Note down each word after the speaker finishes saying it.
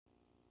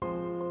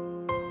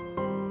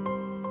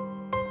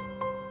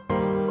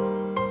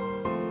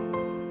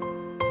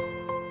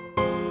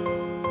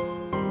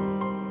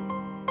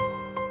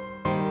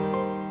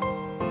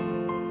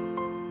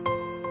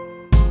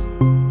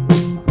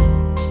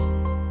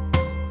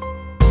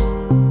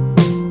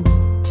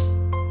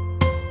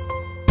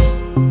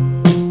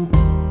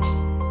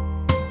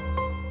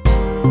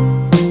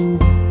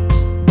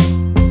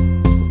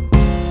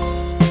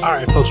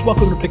folks.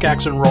 Welcome to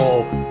Pickaxe and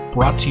Roll,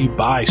 brought to you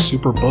by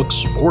Superbook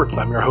Sports.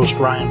 I'm your host,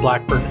 Ryan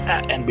Blackburn,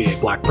 at NBA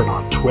Blackburn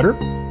on Twitter.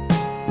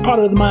 Part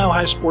of the Mile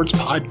High Sports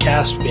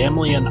podcast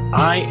family, and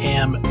I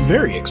am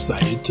very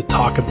excited to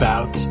talk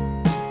about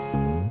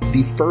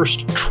the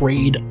first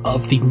trade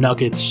of the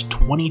Nuggets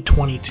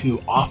 2022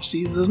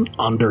 offseason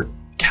under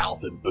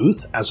Calvin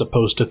Booth, as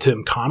opposed to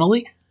Tim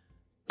Connolly.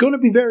 Going to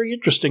be very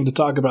interesting to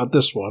talk about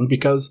this one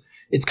because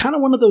it's kind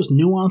of one of those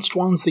nuanced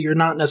ones that you're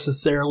not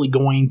necessarily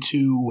going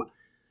to,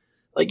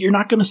 you're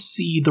not going to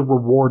see the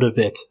reward of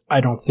it, I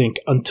don't think,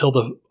 until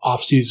the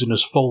offseason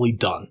is fully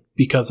done.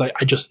 Because I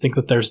just think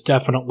that there's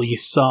definitely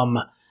some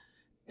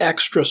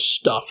extra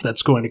stuff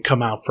that's going to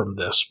come out from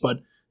this. But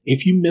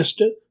if you missed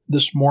it,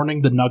 this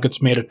morning the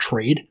Nuggets made a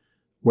trade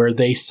where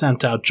they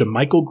sent out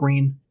JaMychal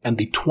Green and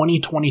the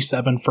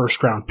 2027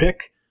 first-round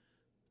pick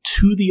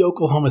to the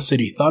Oklahoma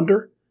City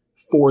Thunder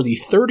for the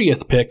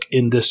 30th pick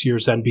in this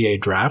year's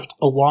NBA draft,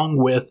 along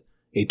with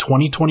a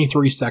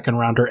 2023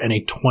 second-rounder and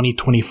a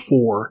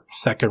 2024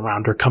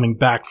 second-rounder coming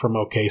back from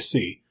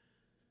OKC.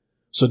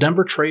 So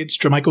Denver trades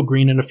JaMychal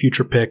Green and a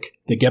future pick.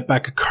 They get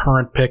back a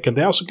current pick, and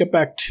they also get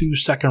back 2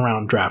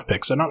 second-round draft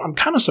picks. And I'm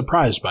kind of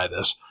surprised by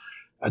this.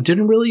 I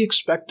didn't really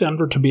expect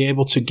Denver to be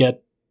able to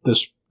get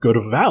this good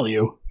of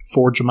value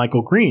for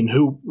JaMychal Green,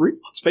 who,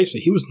 let's face it,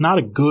 he was not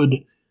a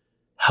good,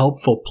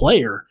 helpful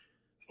player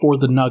for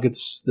the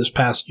Nuggets this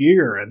past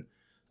year. And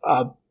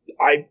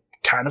I'm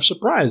kind of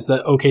surprised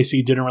that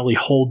OKC didn't really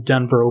hold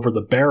Denver over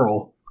the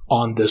barrel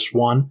on this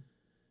one,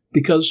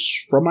 because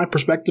from my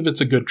perspective,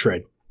 it's a good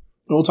trade.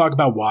 And we'll talk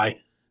about why.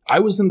 I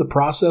was in the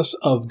process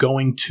of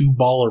going to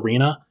Ball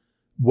Arena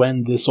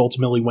when this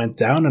ultimately went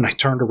down, and I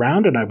turned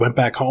around and I went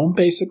back home,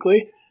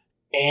 basically.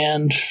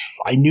 And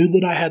I knew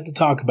that I had to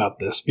talk about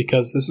this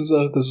because this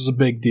is a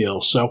big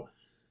deal. So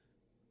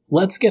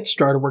let's get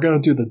started. We're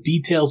going to do the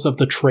details of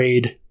the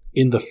trade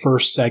in the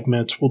first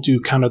segment. We'll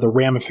do kind of the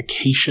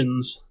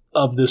ramifications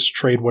of this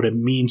trade, what it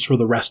means for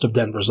the rest of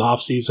Denver's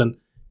offseason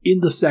in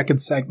the second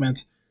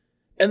segment.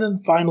 And then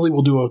finally,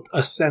 we'll do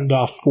a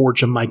send-off for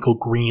JaMychal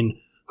Green,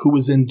 who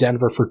was in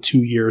Denver for 2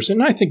 years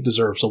and I think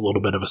deserves a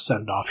little bit of a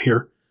send-off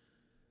here.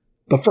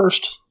 But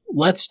first,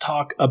 let's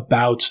talk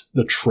about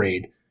the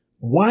trade.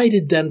 Why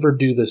did Denver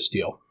do this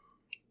deal?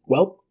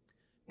 Well,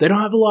 they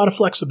don't have a lot of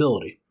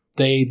flexibility.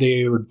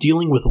 They are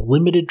dealing with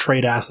limited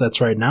trade assets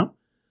right now.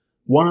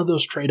 One of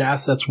those trade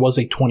assets was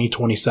a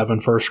 2027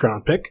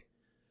 first-round pick.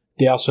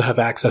 They also have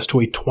access to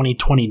a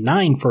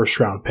 2029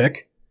 first-round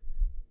pick.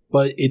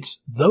 But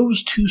it's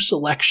those 2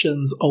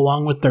 selections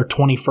along with their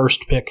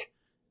 21st pick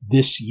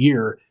this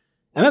year,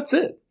 and that's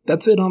it.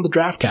 That's it on the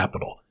draft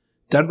capital.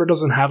 Denver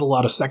doesn't have a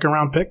lot of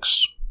second-round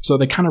picks, so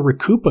they kind of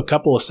recoup a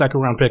couple of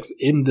second-round picks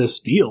in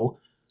this deal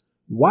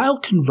while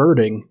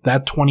converting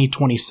that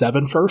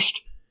 2027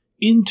 first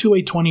into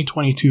a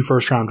 2022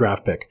 first-round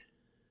draft pick.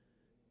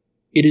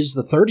 It is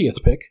the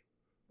 30th pick,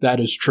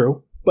 that is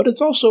true, but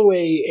it's also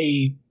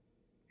a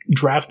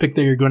draft pick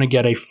that you're going to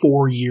get a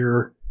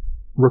 4-year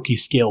rookie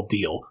scale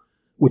deal,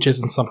 which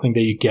isn't something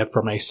that you get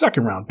from a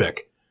second-round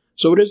pick.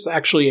 So it is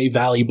actually a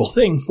valuable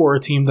thing for a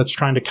team that's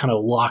trying to kind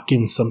of lock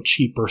in some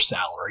cheaper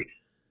salary.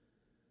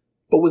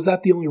 But was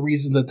that the only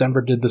reason that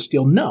Denver did this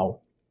deal? No.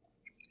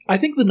 I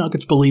think the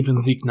Nuggets believe in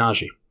Zeke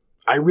Naji.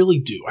 I really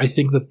do. I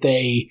think that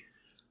they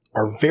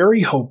are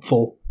very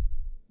hopeful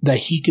that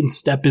he can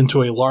step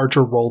into a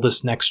larger role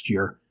this next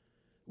year,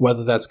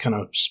 whether that's kind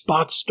of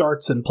spot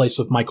starts in place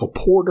of Michael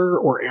Porter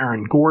or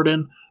Aaron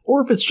Gordon,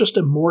 or if it's just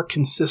a more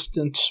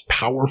consistent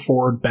power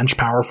forward, bench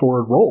power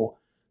forward role,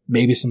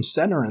 maybe some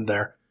center in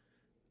there.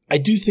 I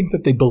do think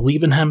that they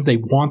believe in him. They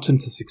want him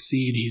to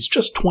succeed. He's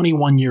just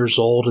 21 years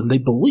old, and they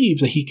believe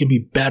that he can be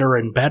better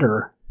and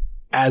better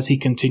as he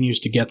continues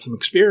to get some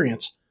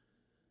experience.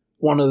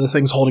 One of the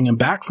things holding him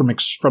back from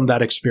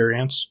that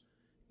experience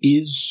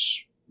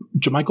is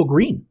JaMychal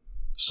Green,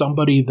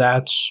 somebody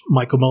that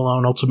Michael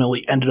Malone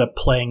ultimately ended up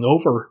playing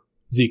over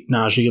Zeke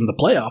Naji in the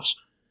playoffs,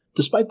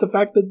 despite the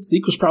fact that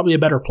Zeke was probably a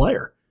better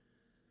player.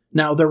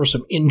 Now, there were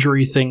some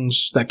injury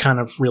things that kind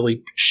of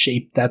really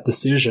shaped that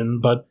decision,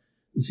 but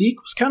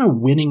Zeke was kind of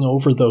winning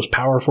over those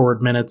power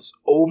forward minutes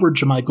over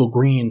JaMychal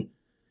Green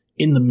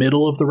in the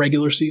middle of the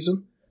regular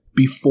season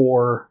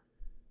before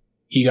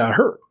he got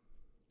hurt.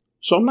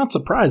 So I'm not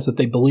surprised that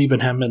they believe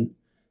in him and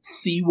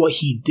see what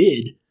he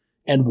did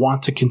and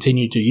want to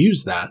continue to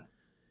use that.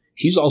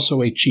 He's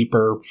also a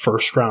cheaper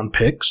first-round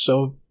pick,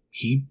 so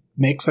he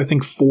makes, I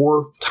think,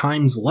 4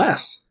 times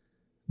less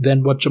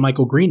than what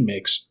JaMychal Green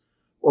makes.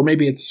 Or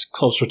maybe it's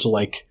closer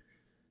to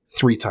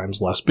 3 times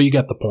less, but you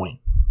get the point.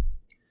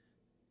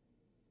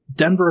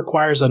 Denver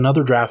acquires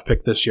another draft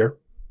pick this year,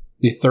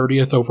 the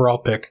 30th overall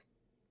pick.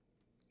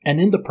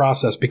 And in the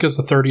process, because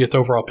the 30th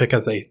overall pick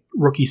has a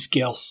rookie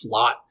scale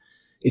slot,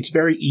 it's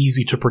very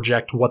easy to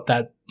project what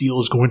that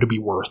deal is going to be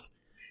worth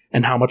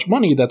and how much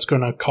money that's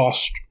going to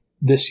cost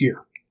this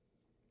year.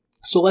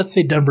 So let's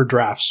say Denver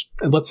drafts,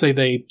 and let's say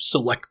they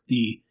select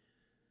the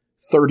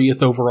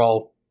 30th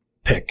overall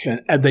pick,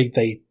 and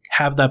they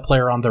have that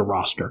player on their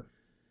roster.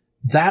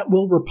 That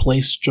will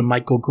replace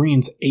JaMychal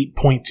Green's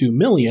 $8.2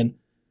 million,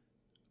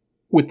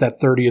 with that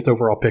 30th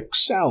overall pick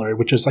salary,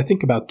 which is I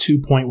think about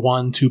 2.1,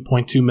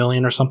 2.2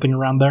 million or something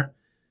around there.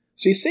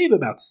 So you save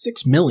about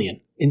 $6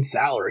 million in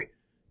salary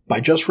by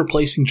just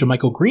replacing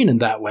JaMychal Green in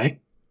that way,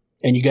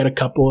 and you get a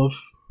couple of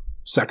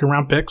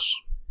second-round picks,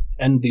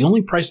 and the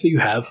only price that you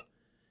have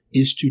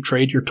is to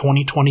trade your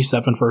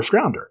 2027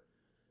 first-rounder.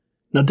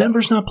 Now,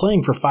 Denver's not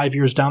playing for 5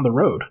 years down the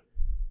road.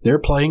 They're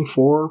playing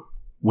for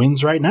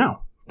wins right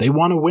now. They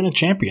want to win a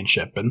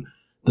championship, and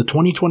the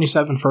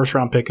 2027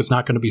 first-round pick is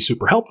not going to be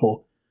super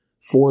helpful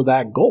for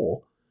that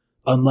goal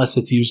unless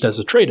it's used as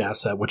a trade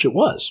asset, which it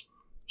was.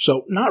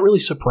 So, not really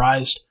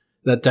surprised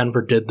that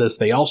Denver did this.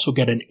 They also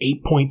get an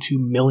 $8.2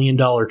 million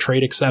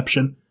trade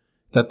exception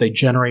that they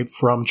generate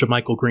from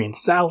JaMychal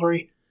Green's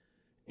salary,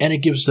 and it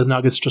gives the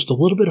Nuggets just a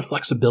little bit of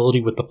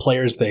flexibility with the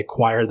players they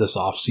acquire this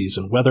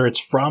offseason, whether it's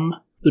from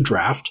the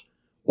draft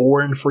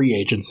or in free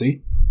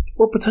agency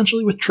or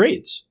potentially with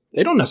trades.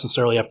 They don't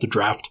necessarily have to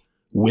draft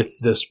with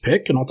this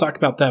pick, and I'll talk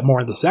about that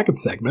more in the second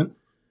segment.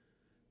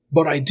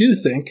 But I do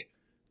think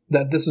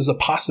that this is a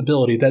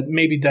possibility that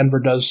maybe Denver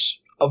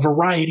does a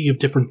variety of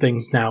different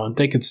things now, and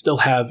they could still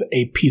have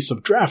a piece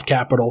of draft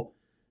capital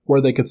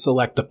where they could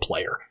select a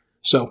player.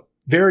 So,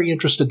 very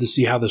interested to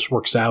see how this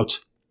works out.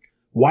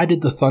 Why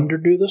did the Thunder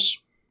do this?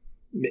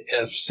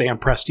 Sam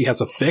Presti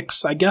has a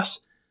fix, I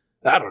guess?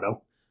 I don't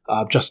know.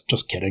 Just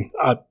kidding.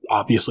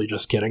 Obviously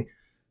just kidding.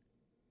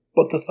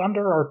 But the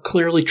Thunder are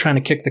clearly trying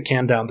to kick the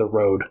can down the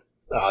road.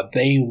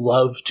 They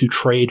love to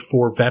trade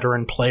for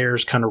veteran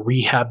players, kind of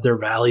rehab their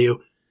value,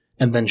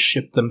 and then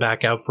ship them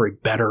back out for a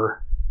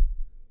better,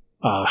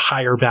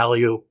 higher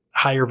value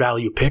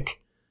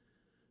pick,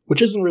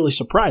 which isn't really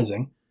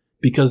surprising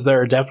because there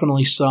are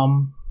definitely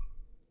some.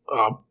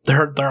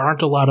 There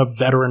aren't a lot of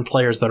veteran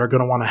players that are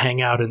going to want to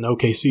hang out in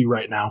OKC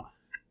right now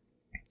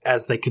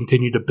as they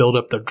continue to build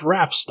up their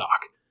draft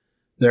stock,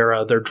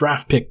 their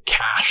draft pick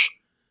cash.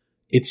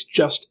 It's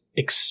just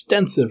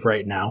extensive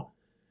right now,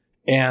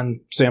 and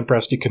Sam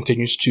Presti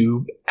continues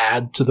to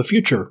add to the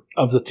future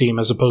of the team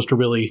as opposed to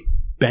really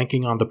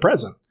banking on the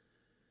present.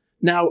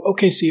 Now,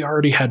 OKC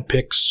already had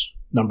picks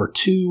number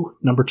 2,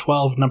 number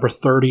 12, number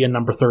 30, and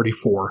number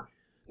 34.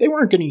 They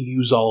weren't going to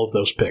use all of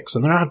those picks,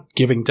 and they're not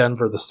giving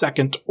Denver the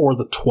 2nd or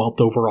the 12th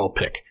overall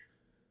pick.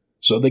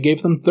 So they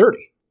gave them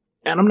 30.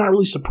 And I'm not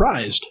really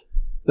surprised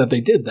that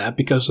they did that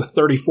because the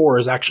 34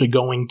 is actually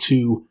going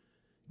to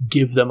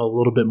give them a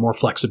little bit more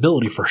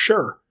flexibility for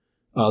sure.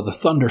 The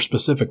Thunder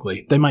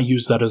specifically. They might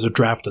use that as a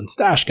draft and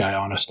stash guy,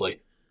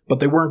 honestly. But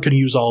they weren't going to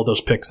use all of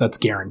those picks, that's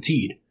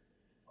guaranteed.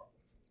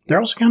 They're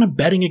also kind of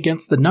betting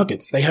against the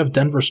Nuggets. They have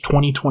Denver's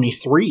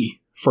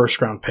 2023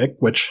 first-round pick,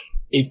 which,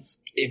 if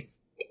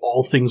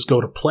all things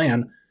go to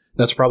plan,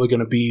 that's probably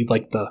going to be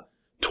like the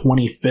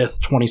 25th,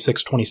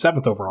 26th,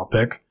 27th overall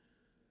pick.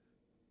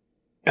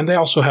 And they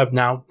also have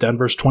now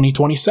Denver's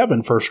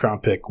 2027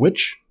 first-round pick,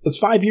 which is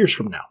 5 years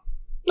from now.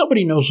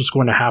 Nobody knows what's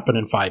going to happen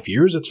in 5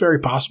 years. It's very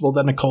possible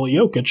that Nikola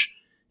Jokic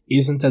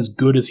isn't as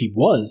good as he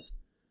was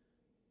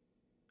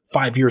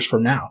 5 years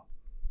from now.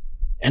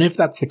 And if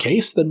that's the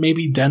case, then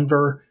maybe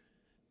Denver,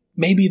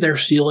 maybe their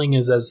ceiling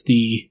is as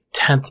the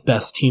 10th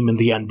best team in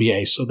the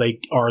NBA. So they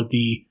are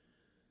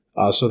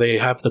so they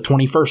have the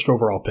 21st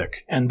overall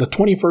pick. And the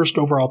 21st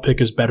overall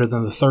pick is better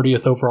than the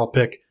 30th overall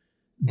pick.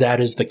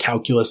 That is the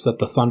calculus that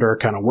the Thunder are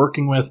kind of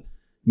working with.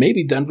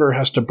 Maybe Denver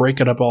has to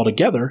break it up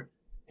altogether,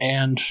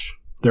 and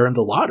they're in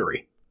the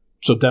lottery.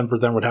 So Denver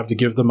then would have to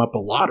give them up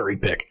a lottery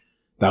pick.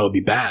 That would be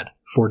bad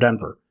for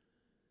Denver.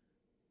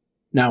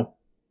 Now,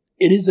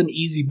 it is an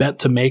easy bet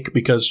to make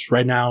because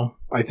right now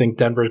I think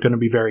Denver is going to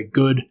be very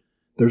good.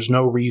 There's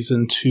no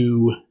reason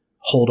to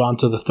hold on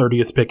to the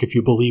 30th pick if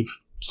you believe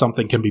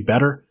something can be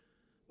better.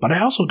 But I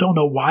also don't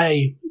know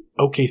why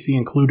OKC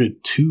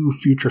included 2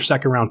 future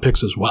second-round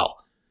picks as well.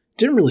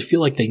 Didn't really feel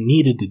like they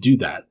needed to do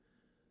that.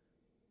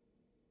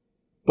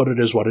 But it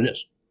is what it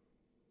is.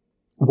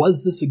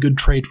 Was this a good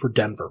trade for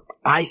Denver?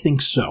 I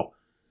think so.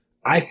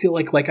 I feel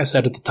like I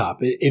said at the top,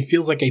 it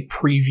feels like a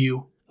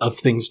preview of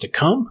things to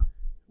come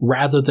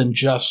rather than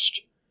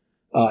just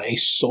a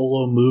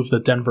solo move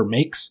that Denver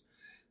makes.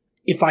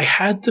 If I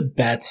had to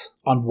bet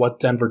on what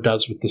Denver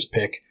does with this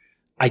pick,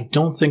 I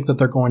don't think that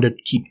they're going to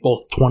keep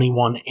both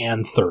 21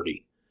 and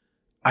 30.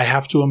 I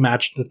have to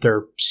imagine that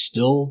they're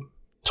still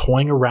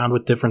toying around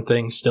with different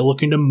things, still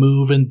looking to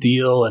move and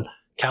deal, and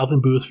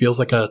Calvin Booth feels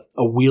like a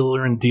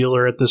wheeler and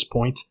dealer at this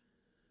point,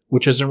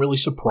 which isn't really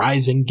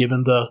surprising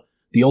given the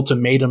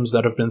ultimatums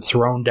that have been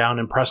thrown down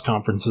in press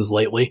conferences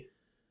lately.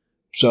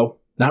 So,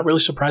 not really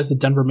surprised that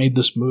Denver made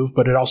this move,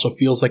 but it also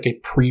feels like a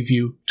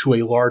preview to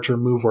a larger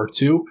move or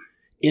two.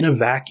 In a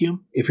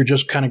vacuum, if you're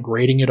just kind of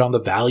grading it on the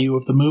value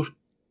of the move,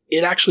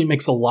 it actually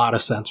makes a lot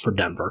of sense for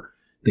Denver.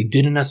 They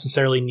didn't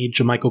necessarily need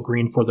JaMychal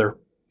Green for their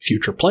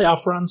future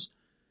playoff runs,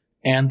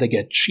 and they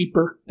get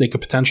cheaper. They could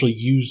potentially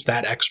use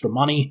that extra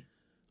money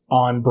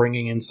on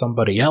bringing in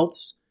somebody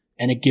else,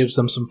 and it gives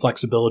them some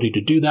flexibility to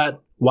do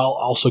that while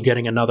also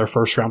getting another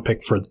first-round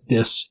pick for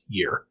this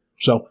year.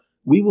 So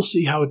we will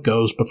see how it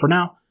goes, but for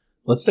now,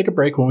 let's take a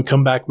break. When we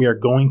come back, we are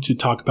going to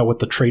talk about what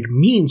the trade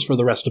means for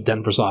the rest of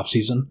Denver's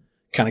offseason,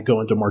 kind of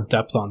go into more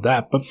depth on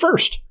that. But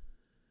first,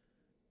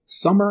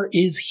 summer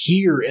is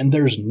here, and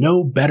there's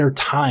no better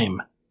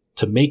time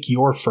to make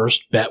your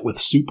first bet with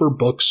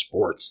Superbook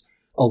Sports.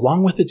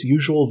 Along with its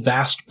usual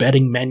vast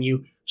betting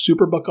menu,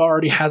 Superbook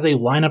already has a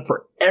lineup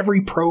for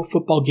every pro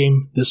football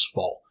game this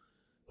fall.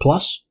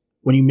 Plus,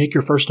 when you make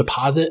your first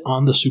deposit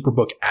on the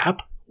Superbook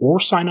app or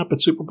sign up at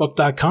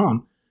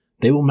superbook.com,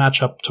 they will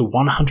match up to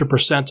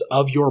 100%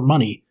 of your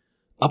money,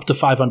 up to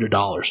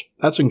 $500.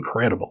 That's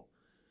incredible.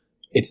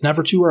 It's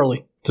never too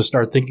early to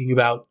start thinking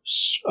about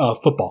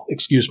football at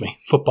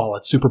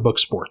Superbook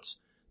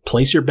Sports.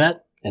 Place your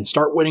bet and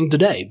start winning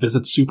today.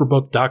 Visit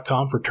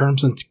superbook.com for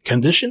terms and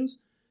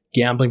conditions.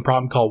 Gambling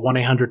problem, call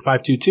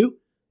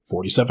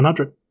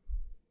 1-800-522-4700.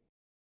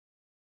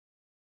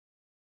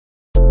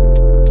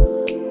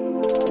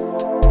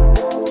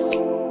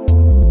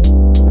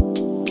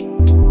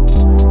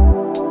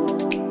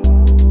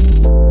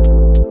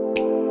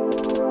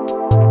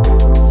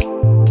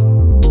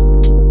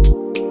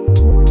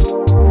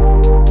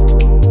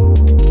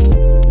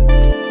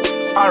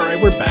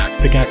 We're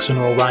back. Pickaxe and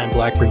Roll, Ryan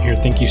Blackburn here.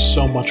 Thank you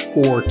so much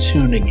for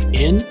tuning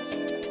in.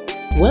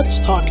 Let's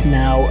talk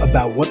now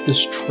about what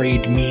this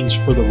trade means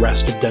for the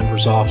rest of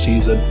Denver's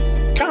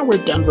offseason. Kind of where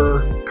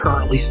Denver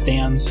currently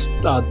stands.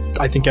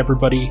 I think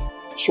everybody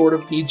sort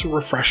of needs a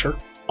refresher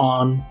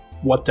on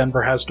what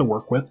Denver has to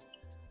work with.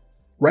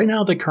 Right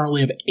now, they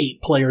currently have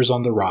 8 players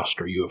on the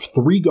roster. You have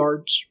 3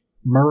 guards,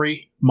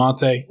 Murray,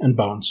 Monte, and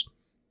Bones.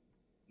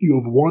 You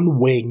have 1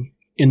 wing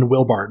in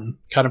Will Barton,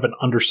 kind of an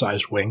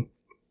undersized wing.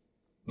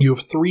 You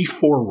have 3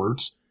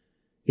 forwards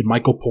in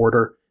Michael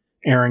Porter,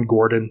 Aaron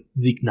Gordon,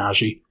 Zeke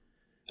Naji,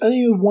 and then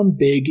you have 1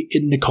 big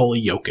in Nikola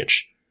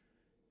Jokic.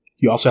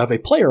 You also have a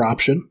player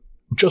option,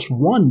 just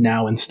 1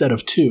 now instead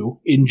of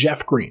 2, in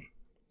Jeff Green.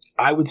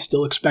 I would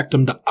still expect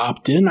him to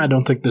opt in. I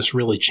don't think this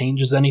really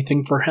changes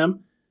anything for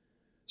him.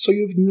 So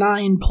you have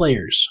 9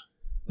 players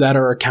that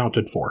are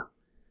accounted for.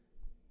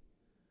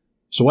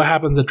 So what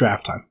happens at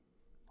draft time?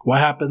 What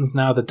happens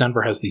now that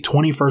Denver has the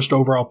 21st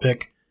overall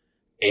pick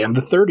and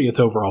the 30th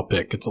overall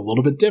pick? It's a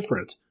little bit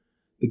different.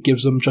 It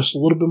gives them just a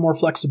little bit more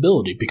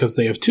flexibility because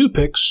they have 2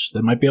 picks.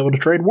 They might be able to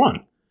trade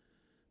 1.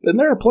 And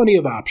there are plenty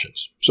of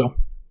options. So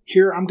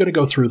here I'm going to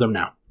go through them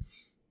now.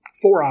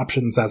 4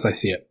 options as I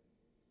see it.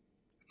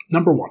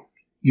 Number 1,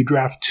 you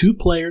draft 2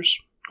 players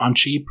on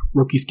cheap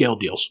rookie scale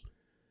deals.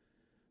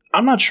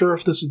 I'm not sure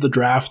if this is the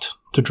draft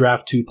to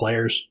draft 2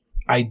 players.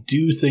 I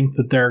do think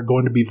that there are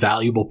going to be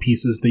valuable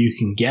pieces that you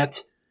can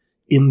get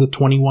in the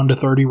 21 to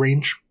 30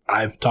 range.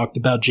 I've talked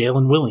about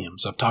Jalen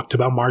Williams. I've talked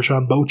about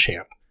Marjon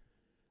Beauchamp.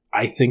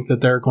 I think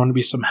that there are going to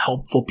be some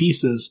helpful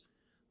pieces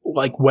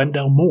like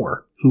Wendell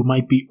Moore, who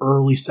might be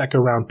early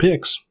second-round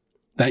picks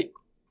that,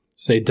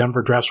 say,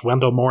 Denver drafts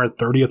Wendell Moore at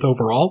 30th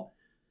overall.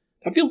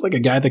 That feels like a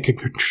guy that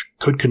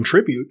could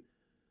contribute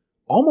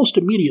almost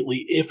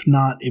immediately, if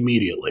not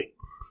immediately.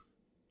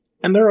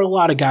 And there are a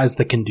lot of guys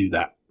that can do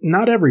that.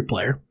 Not every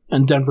player,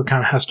 and Denver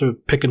kind of has to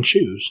pick and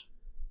choose.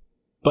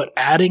 But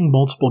adding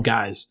multiple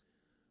guys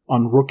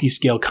on rookie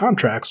scale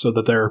contracts so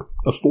that they're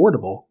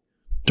affordable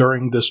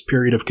during this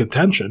period of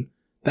contention,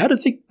 that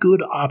is a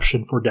good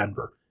option for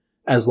Denver,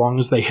 as long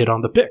as they hit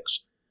on the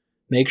picks.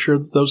 Make sure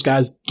that those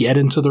guys get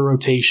into the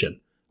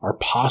rotation, are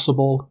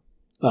possible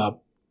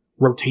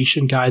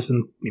rotation guys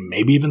and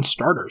maybe even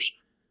starters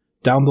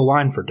down the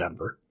line for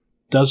Denver.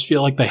 Does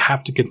feel like they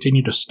have to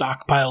continue to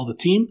stockpile the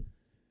team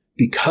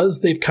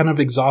because they've kind of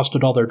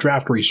exhausted all their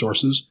draft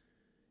resources.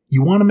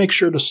 You want to make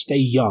sure to stay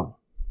young,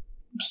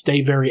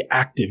 stay very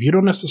active. You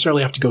don't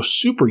necessarily have to go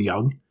super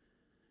young.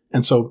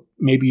 And so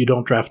maybe you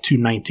don't draft 2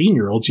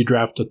 19-year-olds, you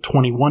draft a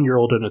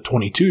 21-year-old and a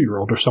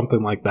 22-year-old or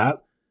something like that.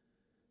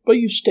 But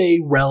you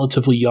stay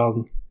relatively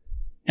young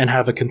and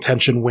have a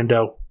contention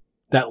window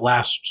that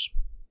lasts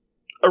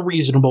a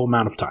reasonable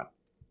amount of time.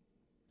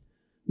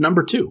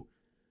 Number 2,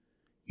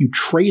 you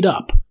trade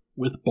up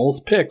with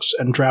both picks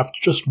and draft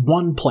just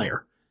 1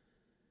 player.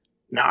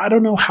 Now, I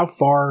don't know how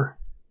far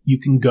you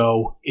can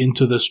go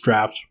into this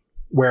draft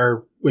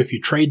where if you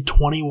trade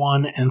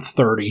 21 and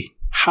 30,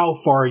 how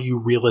far are you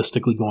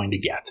realistically going to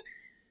get?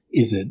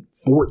 Is it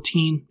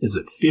 14? Is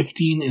it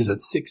 15? Is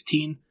it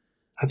 16?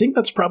 I think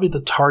that's probably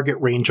the target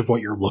range of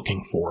what you're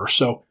looking for.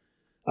 So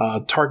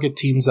target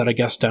teams that I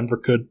guess Denver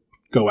could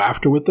go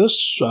after with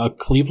this.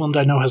 Cleveland,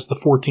 I know, has the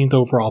 14th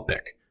overall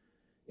pick.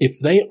 If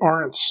they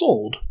aren't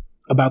sold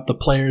about the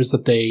players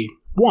that they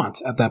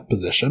want at that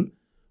position,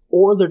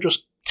 or they're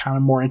just kind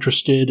of more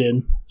interested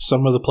in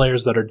some of the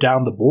players that are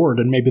down the board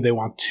and maybe they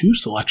want 2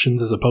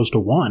 selections as opposed to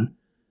 1,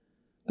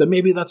 then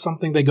maybe that's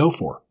something they go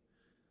for.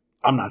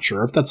 I'm not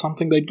sure if that's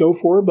something they'd go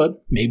for,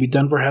 but maybe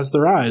Denver has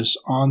their eyes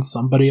on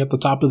somebody at the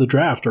top of the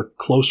draft or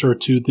closer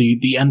to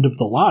the end of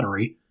the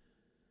lottery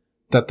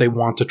that they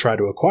want to try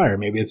to acquire.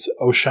 Maybe it's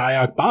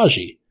Ochai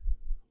Agbaji,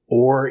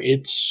 or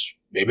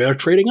maybe they're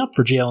trading up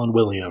for Jalen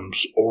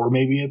Williams, or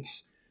maybe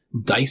it's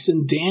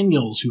Dyson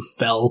Daniels who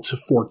fell to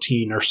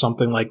 14 or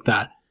something like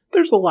that.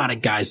 There's a lot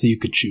of guys that you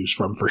could choose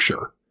from for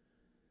sure.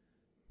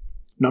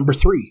 Number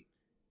 3,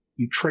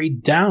 you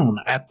trade down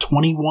at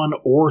 21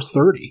 or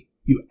 30.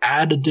 You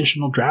add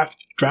additional draft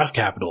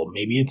capital.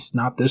 Maybe it's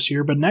not this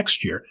year, but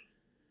next year.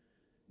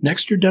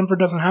 Next year, Denver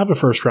doesn't have a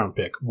first-round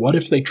pick. What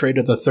if they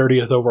traded the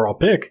 30th overall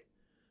pick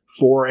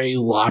for a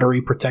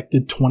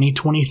lottery-protected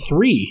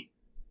 2023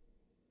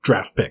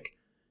 draft pick?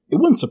 It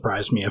wouldn't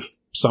surprise me if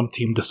some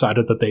team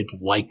decided that they'd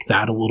like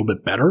that a little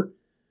bit better.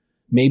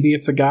 Maybe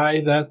it's a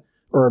guy that,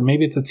 or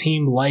maybe it's a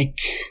team like,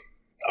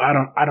 I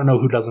don't know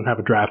who doesn't have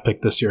a draft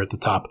pick this year at the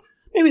top.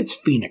 Maybe it's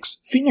Phoenix.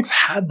 Phoenix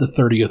had the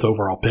 30th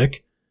overall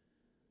pick.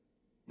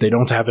 They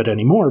don't have it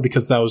anymore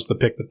because that was the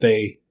pick that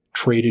they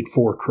traded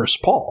for Chris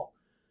Paul.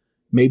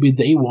 Maybe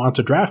they want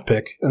a draft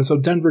pick, and so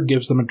Denver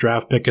gives them a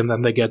draft pick, and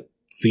then they get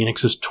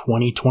Phoenix's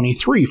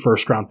 2023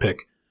 first-round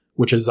pick,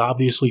 which is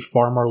obviously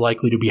far more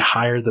likely to be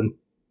higher than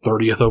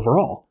 30th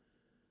overall.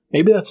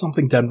 Maybe that's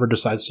something Denver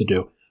decides to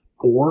do.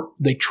 Or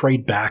they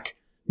trade back.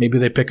 Maybe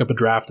they pick up a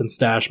draft and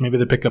stash. Maybe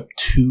they pick up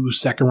 2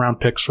 second-round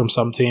picks from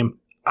some team.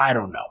 I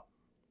don't know.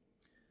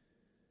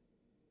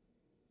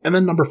 And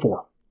then number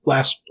 4,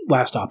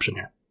 last option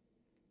here.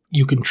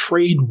 You can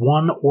trade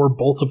one or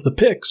both of the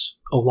picks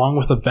along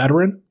with a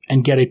veteran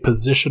and get a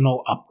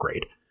positional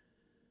upgrade.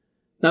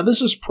 Now,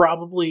 this is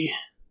probably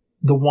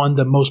the one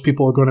that most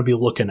people are going to be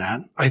looking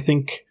at. I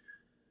think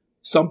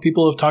some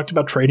people have talked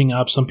about trading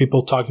up. Some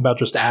people talked about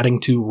just adding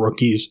 2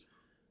 rookies.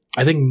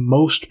 I think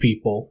most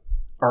people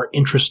are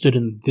interested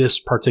in this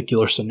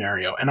particular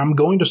scenario, and I'm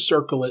going to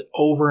circle it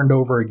over and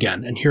over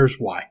again, and here's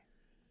why.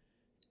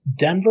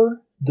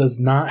 Denver does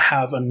not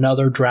have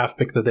another draft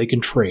pick that they can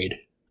trade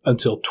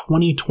until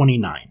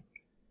 2029.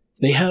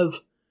 They have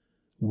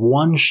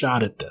one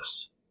shot at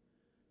this.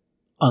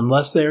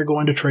 Unless they are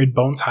going to trade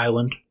Bones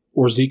Highland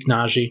or Zeke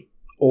Naji,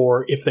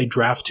 or if they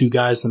draft 2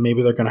 guys, then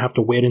maybe they're going to have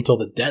to wait until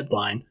the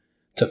deadline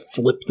to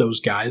flip those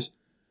guys.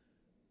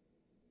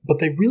 But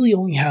they really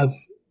only have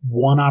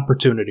one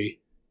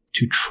opportunity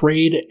to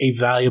trade a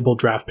valuable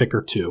draft pick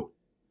or 2.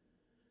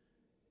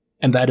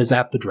 And that is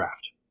at the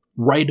draft.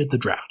 Right at the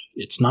draft.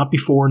 It's not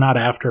before, not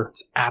after.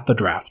 It's at the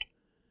draft.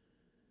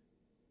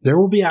 There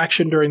will be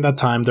action during that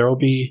time. There will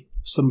be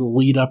some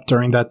lead up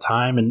during that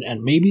time.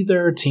 And maybe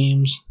there are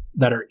teams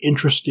that are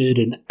interested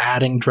in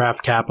adding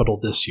draft capital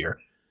this year.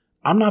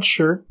 I'm not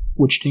sure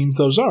which teams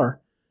those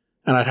are.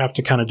 And I'd have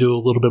to kind of do a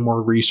little bit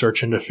more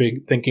research into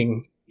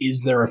thinking,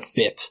 is there a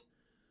fit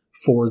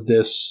for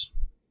this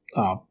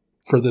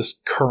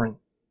current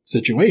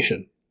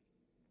situation?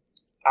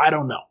 I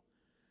don't know.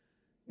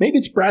 Maybe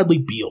it's Bradley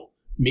Beal.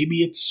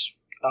 Maybe it's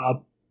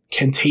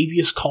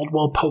Kentavious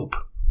Caldwell-Pope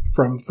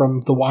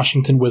from the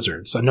Washington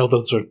Wizards. I know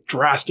those are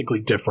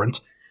drastically different,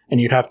 and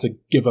you'd have to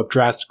give up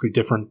drastically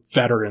different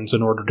veterans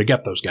in order to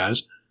get those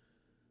guys.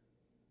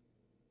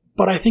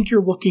 But I think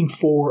you're looking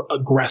for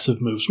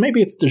aggressive moves. Maybe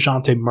it's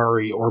DeJounte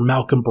Murray or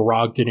Malcolm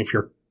Brogdon if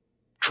you're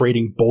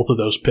trading both of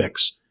those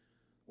picks.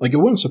 Like, it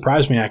wouldn't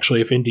surprise me,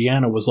 actually, if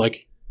Indiana was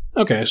like,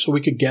 okay, so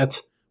we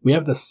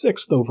have the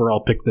 6th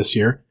overall pick this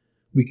year.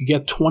 We could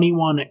get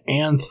 21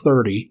 and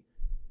 30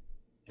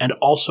 and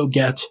also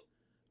get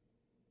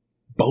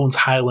Bones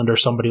Highland or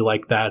somebody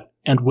like that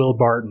and Will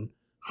Barton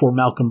for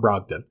Malcolm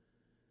Brogdon.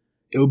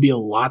 It would be a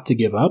lot to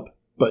give up,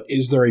 but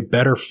is there a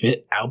better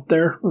fit out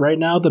there right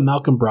now than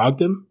Malcolm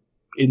Brogdon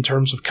in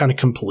terms of kind of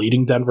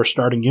completing Denver's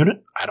starting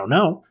unit? I don't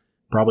know.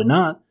 Probably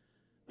not.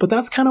 But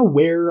that's kind of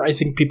where I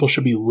think people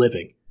should be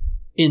living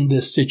in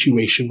this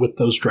situation with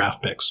those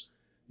draft picks.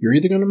 You're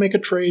either going to make a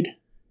trade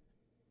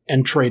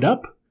and trade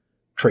up,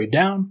 trade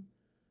down,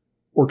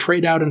 or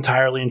trade out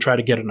entirely and try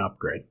to get an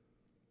upgrade.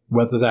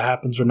 Whether that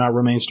happens or not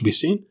remains to be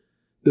seen.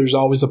 There's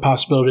always a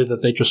possibility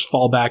that they just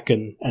fall back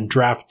and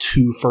draft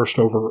 2 first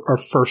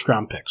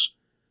round picks.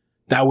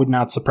 That would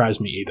not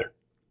surprise me either.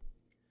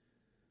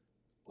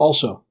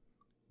 Also,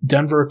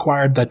 Denver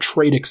acquired that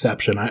trade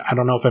exception. I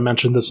don't know if I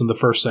mentioned this in the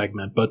first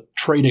segment, but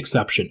trade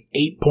exception,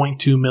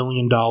 $8.2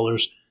 million.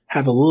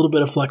 Have a little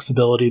bit of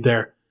flexibility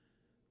there.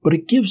 But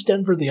it gives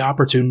Denver the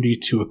opportunity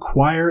to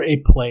acquire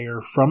a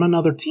player from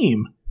another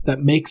team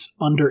that makes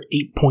under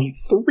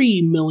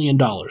 $8.3 million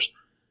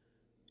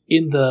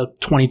in the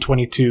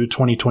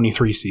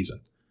 2022-2023 season.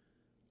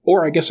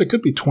 Or I guess it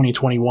could be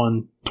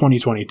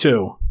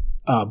 2021-2022.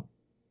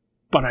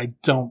 But I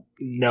don't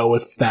know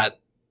if that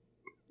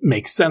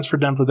makes sense for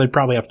Denver. They'd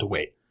probably have to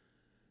wait.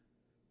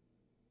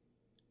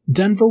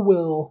 Denver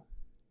will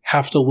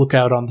have to look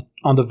out on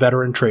the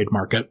veteran trade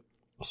market,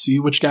 see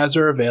which guys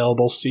are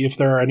available, see if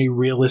there are any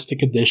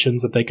realistic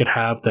additions that they could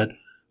have that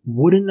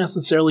wouldn't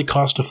necessarily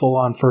cost a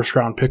full-on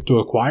first-round pick to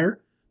acquire.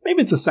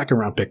 Maybe it's a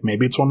second-round pick.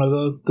 Maybe it's one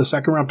of the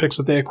second-round picks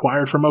that they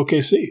acquired from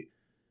OKC.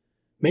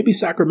 Maybe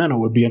Sacramento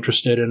would be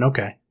interested in,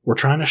 okay, we're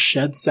trying to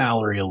shed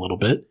salary a little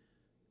bit.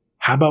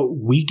 How about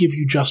we give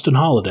you Justin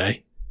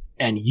Holiday,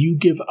 and you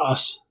give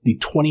us the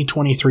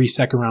 2023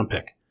 second-round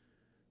pick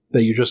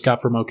that you just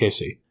got from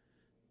OKC?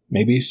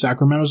 Maybe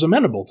Sacramento's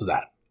amenable to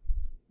that.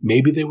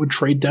 Maybe they would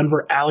trade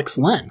Denver Alex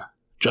Len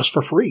just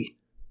for free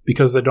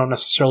because they don't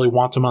necessarily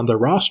want him on their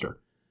roster.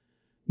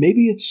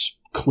 Maybe it's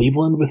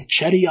Cleveland with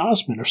Chetty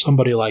Osman or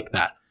somebody like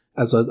that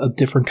as a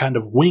different kind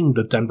of wing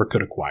that Denver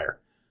could acquire.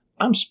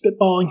 I'm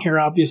spitballing here,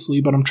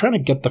 obviously, but I'm trying to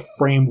get the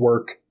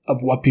framework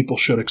of what people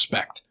should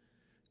expect.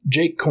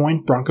 Jake Coyne,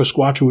 Bronco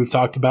Squatch, who we've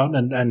talked about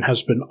and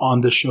has been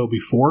on this show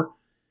before,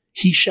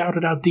 he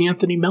shouted out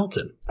DeAnthony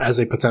Melton as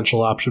a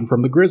potential option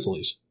from the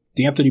Grizzlies.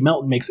 DeAnthony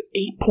Melton makes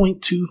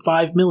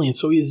 $8.25 million,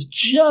 so he is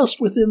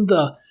just within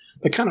the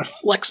kind of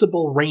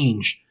flexible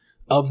range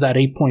of that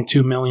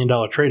 $8.2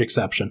 million trade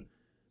exception.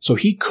 So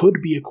he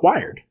could be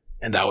acquired,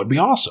 and that would be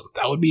awesome.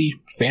 That would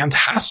be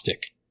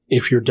fantastic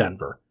if you're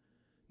Denver,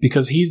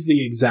 because he's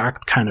the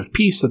exact kind of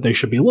piece that they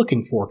should be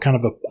looking for, kind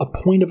of a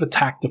point of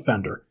attack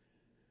defender.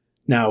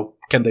 Now,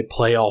 can they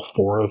play all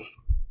four of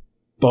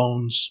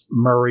Bones,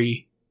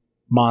 Murray,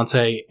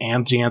 Monte,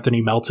 and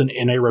DeAnthony Melton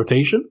in a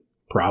rotation?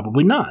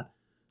 Probably not.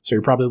 So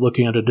you're probably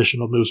looking at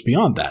additional moves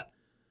beyond that.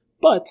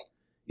 But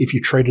if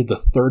you traded the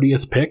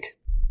 30th pick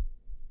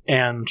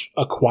and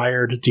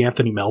acquired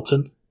DeAnthony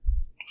Melton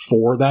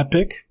for that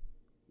pick,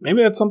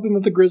 maybe that's something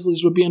that the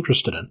Grizzlies would be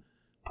interested in.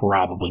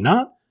 Probably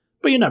not,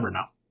 but you never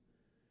know.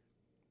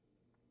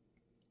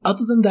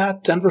 Other than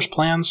that, Denver's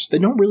plans, they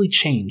don't really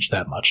change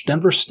that much.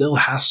 Denver still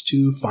has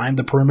to find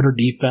the perimeter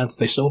defense.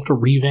 They still have to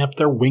revamp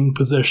their wing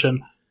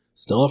position,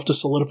 still have to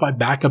solidify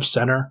backup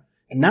center.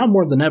 And now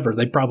more than ever,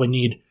 they probably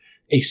need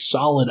a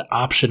solid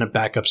option at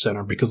backup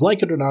center, because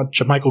like it or not,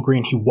 JaMychal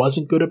Green, he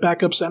wasn't good at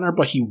backup center,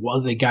 but he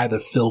was a guy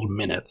that filled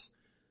minutes.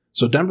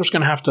 So Denver's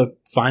going to have to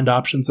find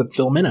options that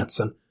fill minutes,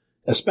 and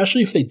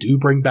especially if they do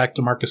bring back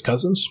DeMarcus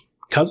Cousins.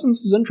 Cousins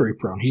is injury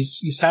prone.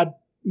 He's had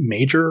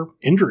major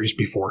injuries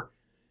before.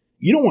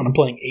 You don't want him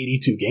playing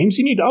 82 games.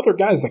 You need other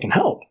guys that can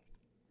help.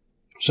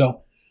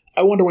 So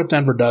I wonder what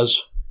Denver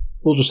does.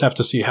 We'll just have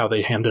to see how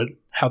they handle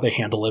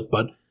it.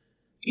 But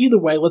either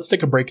way, let's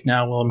take a break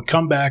now. When we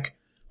come back,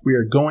 we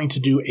are going to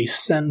do a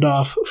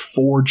send-off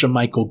for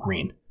JaMychal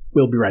Green.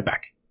 We'll be right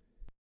back.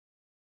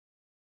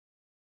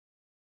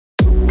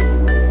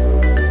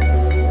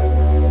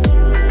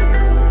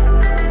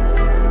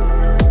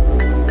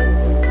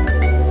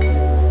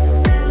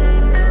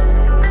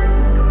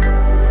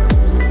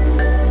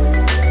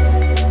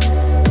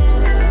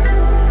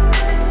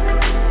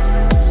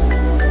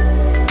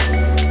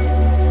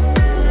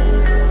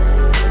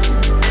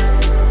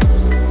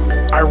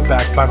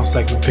 Back, final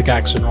segment,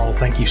 Pickaxe and Roll.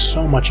 Thank you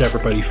so much,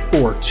 everybody,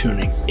 for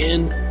tuning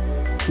in.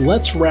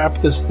 Let's wrap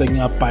this thing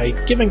up by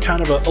giving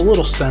kind of a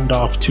little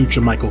send-off to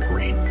JaMychal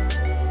Green.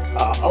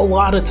 A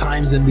lot of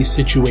times in these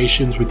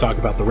situations, we talk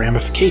about the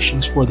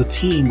ramifications for the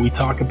team. We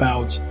talk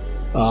about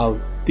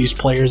these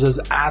players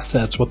as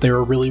assets, what they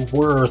were really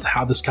worth,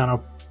 how this kind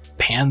of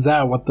pans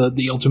out, what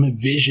the ultimate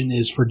vision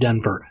is for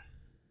Denver.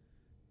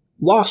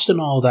 Lost in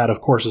all that,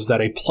 of course, is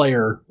that a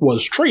player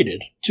was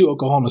traded to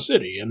Oklahoma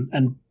City,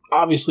 and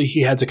obviously,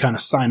 he had to kind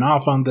of sign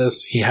off on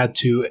this. He had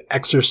to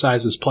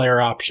exercise his player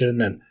option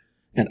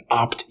and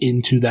opt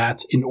into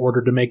that in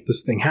order to make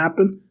this thing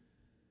happen.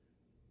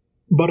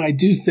 But I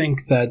do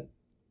think that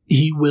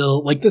he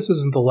will, this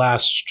isn't the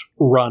last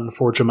run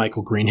for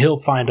JaMychal Green. He'll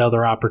find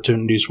other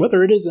opportunities,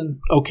 whether it is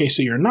in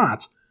OKC or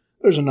not.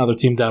 There's another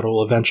team that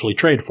will eventually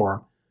trade for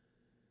him.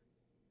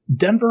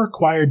 Denver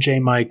acquired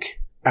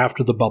J-Mike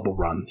after the bubble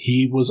run.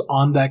 He was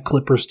on that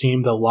Clippers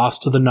team that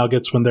lost to the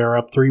Nuggets when they were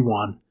up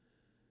 3-1.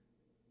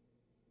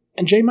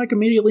 And J-Mike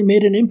immediately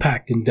made an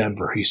impact in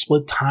Denver. He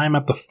split time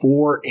at the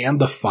 4 and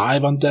the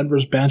 5 on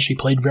Denver's bench. He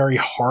played very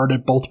hard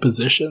at both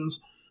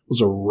positions, was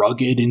a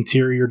rugged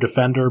interior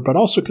defender, but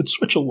also could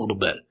switch a little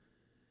bit.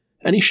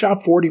 And he shot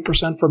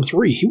 40% from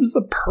 3. He was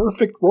the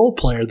perfect role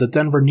player that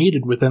Denver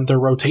needed within their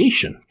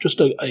rotation.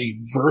 Just a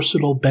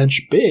versatile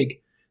bench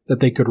big that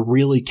they could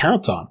really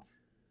count on.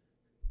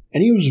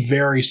 And he was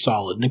very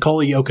solid.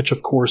 Nikola Jokic,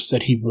 of course,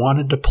 said he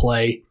wanted to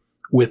play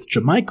with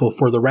JaMychal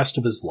for the rest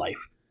of his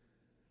life.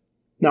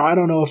 Now, I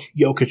don't know if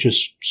Jokic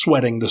is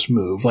sweating this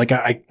move.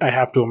 I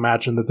have to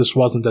imagine that this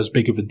wasn't as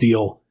big of a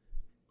deal.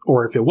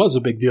 Or if it was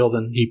a big deal,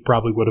 then he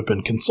probably would have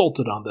been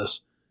consulted on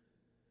this.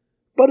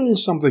 But it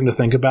is something to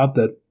think about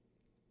that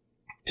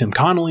Tim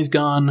Connolly's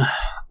gone.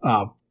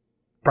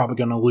 Probably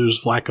going to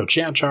lose Vlatko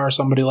Čančar,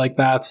 somebody like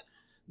that.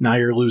 Now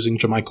you're losing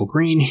JaMychal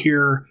Green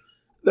here.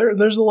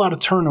 There's a lot of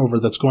turnover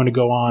that's going to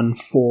go on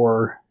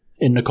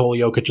in Nikola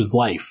Jokic's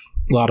life.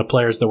 A lot of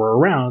players that were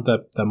around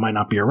that might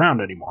not be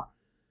around anymore.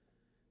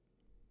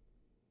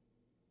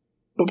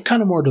 But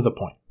kind of more to the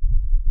point.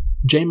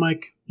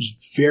 J-Mike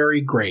was very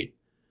great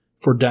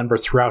for Denver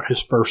throughout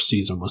his first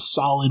season. Was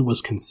solid,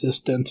 was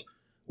consistent.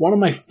 One of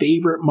my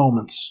favorite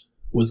moments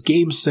was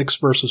Game 6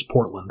 versus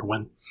Portland,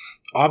 when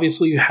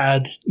obviously you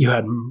had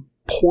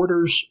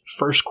Porter's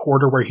first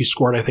quarter where he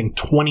scored, I think,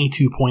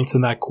 22 points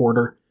in that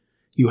quarter.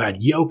 You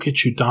had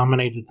Jokic, who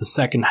dominated the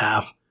second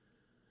half.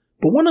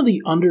 But one of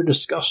the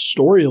under-discussed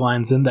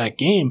storylines in that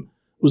game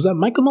was that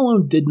Michael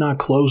Malone did not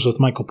close with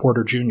Michael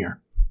Porter Jr.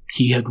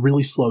 He had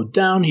really slowed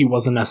down. He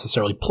wasn't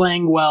necessarily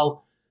playing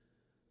well.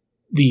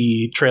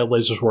 The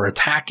Trailblazers were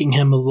attacking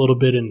him a little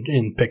bit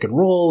in pick and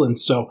roll, and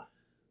so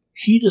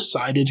he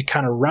decided to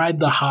kind of ride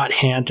the hot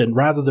hand, and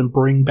rather than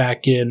bring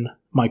back in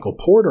Michael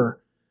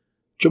Porter,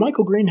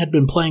 JaMychal Green had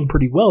been playing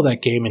pretty well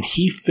that game, and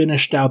he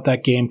finished out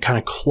that game kind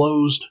of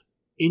closed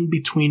in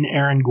between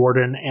Aaron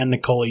Gordon and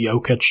Nikola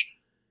Jokic.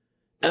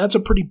 And that's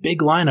a pretty big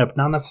lineup,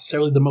 not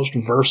necessarily the most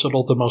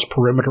versatile, the most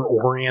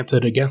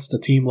perimeter-oriented against a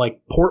team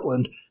like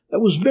Portland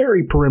that was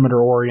very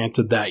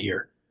perimeter-oriented that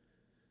year.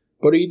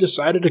 But he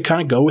decided to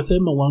kind of go with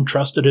him. Malone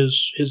trusted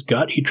his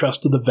gut. He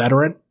trusted the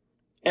veteran.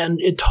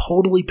 And it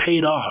totally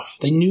paid off.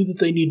 They knew that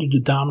they needed to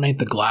dominate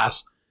the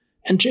glass.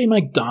 And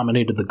J-Mike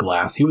dominated the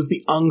glass. He was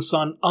the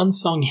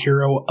unsung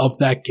hero of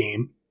that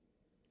game.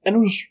 And it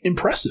was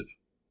impressive.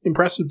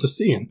 Impressive to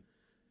see. And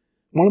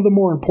one of the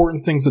more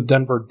important things that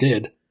Denver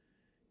did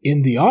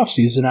in the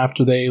offseason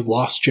after they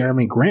lost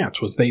Jeremy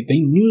Grant was they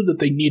knew that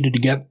they needed to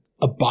get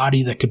a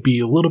body that could be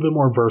a little bit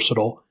more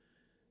versatile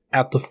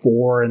at the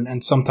 4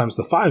 and sometimes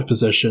the 5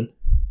 position.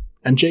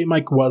 And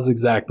J-Mike was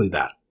exactly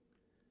that.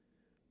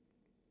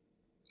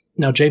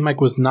 Now,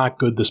 J-Mike was not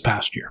good this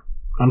past year.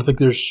 I don't think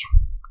there's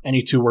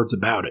any two words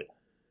about it.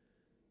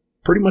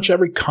 Pretty much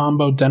every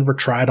combo Denver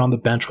tried on the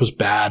bench was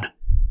bad.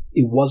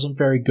 It wasn't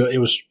very good.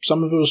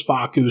 Some of it was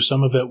Facu,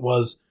 some of it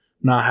was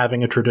not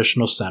having a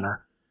traditional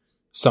center.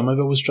 Some of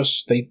it was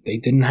just they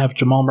didn't have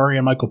Jamal Murray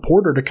and Michael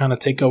Porter to kind of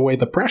take away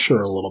the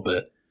pressure a little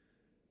bit.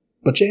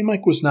 But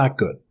J-Mike was not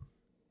good.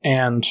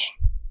 And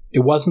it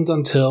wasn't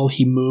until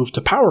he moved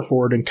to power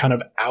forward and kind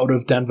of out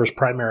of Denver's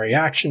primary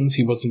actions.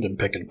 He wasn't in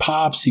pick and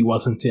pops. He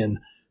wasn't in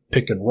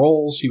pick and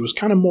rolls. He was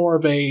kind of more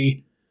of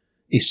a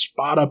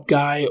spot-up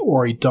guy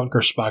or a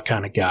dunker spot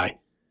kind of guy.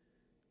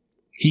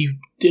 He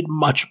did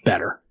much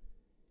better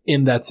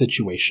in that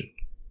situation.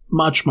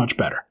 Much, much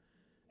better.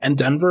 And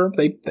Denver,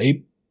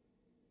 they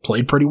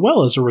played pretty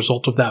well as a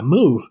result of that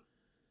move.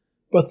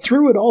 But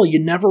through it all, you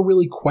never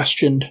really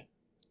questioned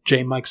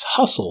J-Mike's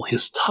hustle,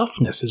 his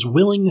toughness, his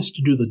willingness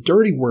to do the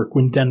dirty work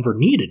when Denver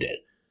needed it.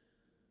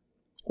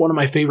 One of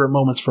my favorite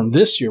moments from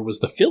this year was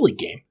the Philly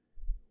game,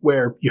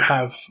 where you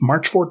have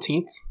March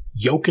 14th,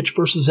 Jokic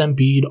versus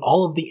Embiid,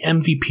 all of the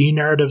MVP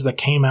narratives that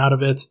came out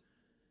of it.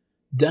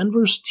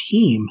 Denver's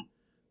team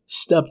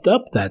stepped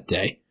up that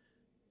day.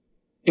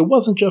 It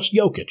wasn't just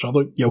Jokic,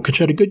 although Jokic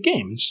had a good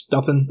game. It's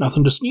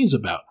nothing to sneeze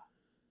about.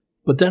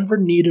 But Denver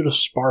needed a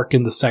spark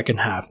in the second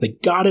half. They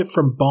got it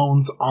from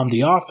Bones on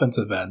the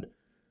offensive end.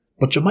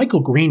 But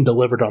JaMychal Green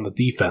delivered on the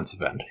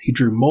defensive end. He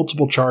drew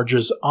multiple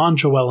charges on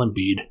Joel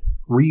Embiid,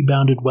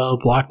 rebounded well,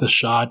 blocked a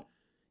shot,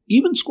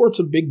 even scored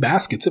some big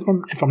baskets. If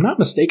I'm not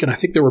mistaken, I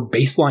think there were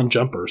baseline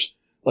jumpers,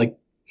 like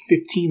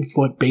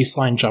 15-foot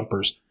baseline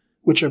jumpers,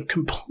 which have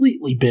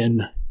completely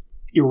been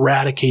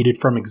eradicated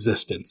from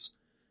existence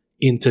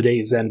in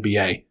today's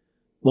NBA.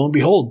 Lo and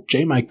behold,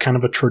 J-Mike, kind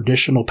of a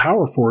traditional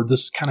power forward,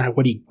 this is kind of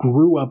what he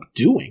grew up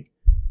doing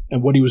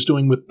and what he was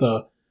doing with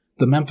the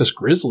Memphis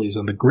Grizzlies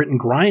and the grit and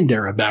grind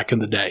era back in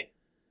the day.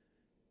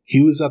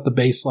 He was at the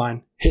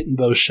baseline, hitting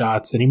those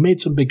shots, and he made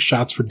some big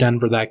shots for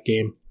Denver that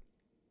game.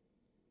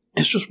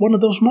 It's just one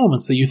of those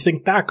moments that you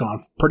think back on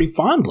pretty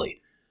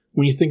fondly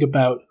when you think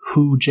about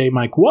who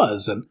J-Mike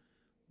was and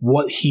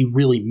what he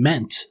really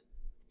meant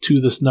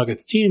to this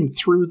Nuggets team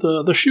through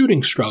the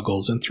shooting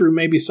struggles and through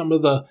maybe some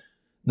of the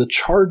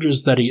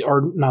charges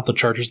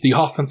the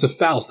offensive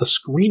fouls, the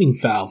screening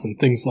fouls and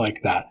things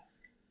like that.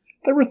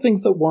 There were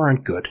things that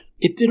weren't good.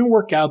 It didn't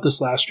work out this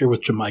last year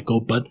with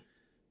JaMychal, but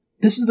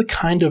this is the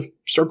kind of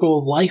circle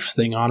of life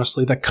thing,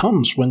 honestly, that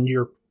comes when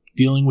you're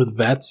dealing with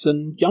vets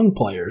and young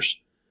players.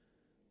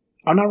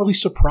 I'm not really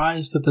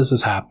surprised that this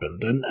has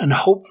happened, and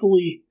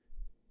hopefully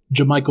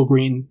JaMychal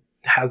Green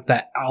has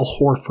that Al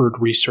Horford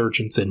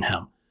resurgence in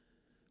him,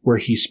 where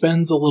he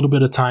spends a little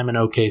bit of time in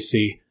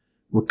OKC,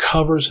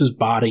 recovers his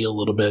body a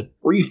little bit,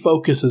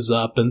 refocuses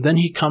up, and then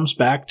he comes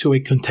back to a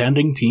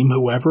contending team,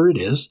 whoever it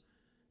is,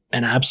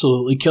 and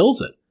absolutely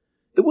kills it.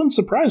 It wouldn't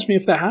surprise me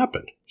if that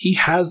happened. He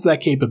has that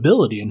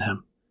capability in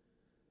him.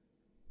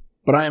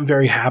 But I am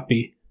very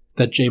happy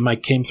that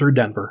J-Mike came through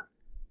Denver,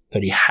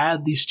 that he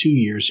had these 2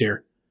 years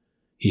here.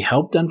 He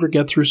helped Denver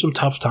get through some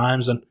tough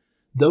times, and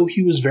though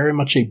he was very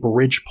much a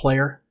bridge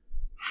player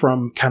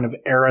from kind of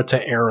era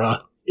to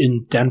era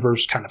in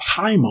Denver's kind of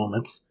high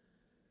moments,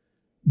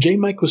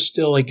 J-Mike was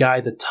still a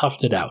guy that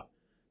toughed it out.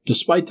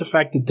 Despite the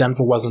fact that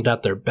Denver wasn't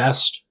at their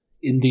best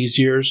in these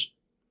years,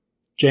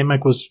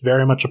 J-Mike was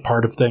very much a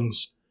part of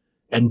things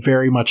and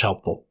very much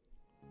helpful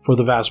for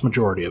the vast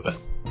majority of it.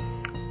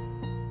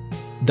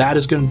 That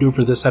is going to do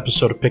for this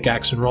episode of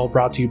Pickaxe and Roll,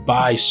 brought to you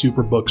by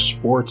Superbook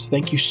Sports.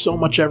 Thank you so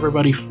much,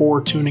 everybody,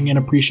 for tuning in.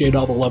 Appreciate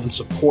all the love and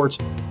support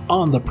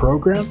on the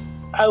program.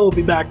 I will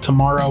be back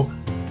tomorrow.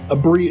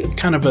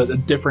 Kind of a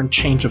different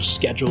change of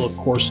schedule, of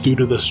course, due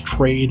to this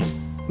trade,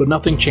 but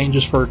nothing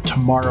changes for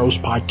tomorrow's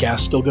podcast.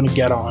 Still going to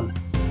get on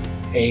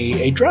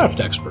a draft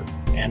expert,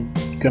 and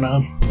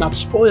gonna not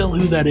spoil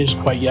who that is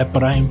quite yet,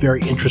 but I am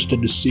very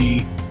interested to see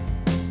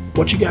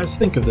what you guys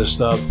think of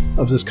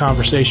this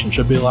conversation.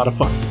 Should be a lot of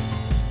fun.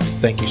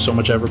 Thank you so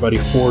much, everybody,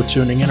 for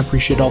tuning in.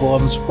 Appreciate all the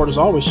love and support as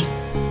always.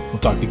 We'll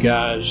talk to you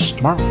guys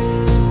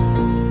tomorrow.